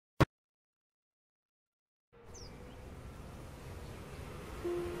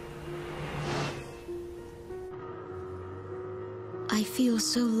I feel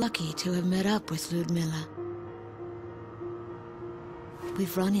so lucky to have met up with Ludmilla.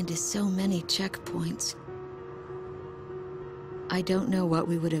 We've run into so many checkpoints. I don't know what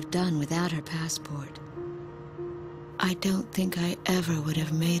we would have done without her passport. I don't think I ever would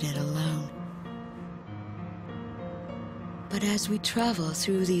have made it alone. But as we travel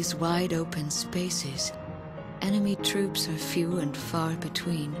through these wide open spaces, enemy troops are few and far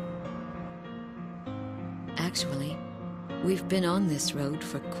between. Actually, we've been on this road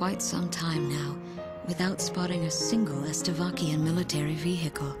for quite some time now, without spotting a single Estevakian military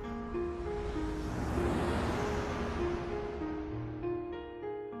vehicle.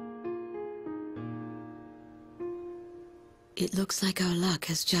 It looks like our luck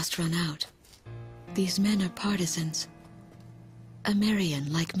has just run out. These men are partisans.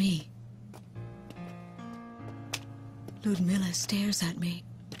 Amerian like me. Ludmilla stares at me.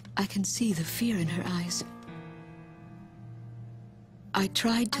 I can see the fear in her eyes. I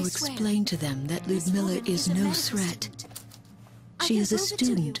tried to explain to them that Ludmilla is no threat. She is a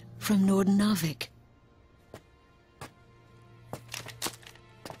student from Nordernavik.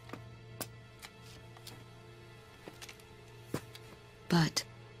 But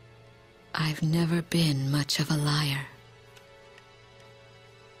I've never been much of a liar.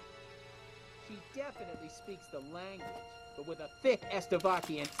 She definitely speaks the language, but with a thick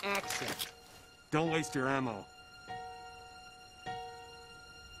Estevakian accent. Don't waste your ammo.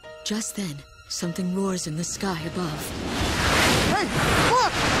 Just then, something roars in the sky above. Hey,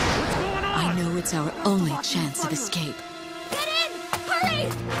 look! What's going on? I know it's our only chance of escape. Get in! Hurry!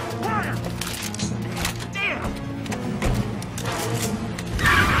 Fire! Damn!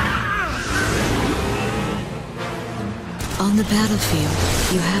 On the battlefield,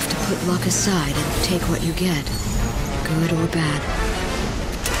 you have to put luck aside and take what you get, good or bad.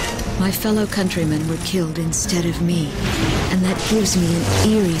 My fellow countrymen were killed instead of me, and that gives me an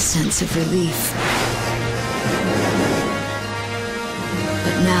eerie sense of relief.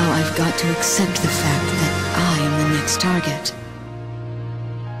 But now I've got to accept the fact that I am the next target.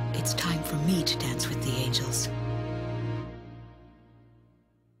 It's time for me to dance with the angels.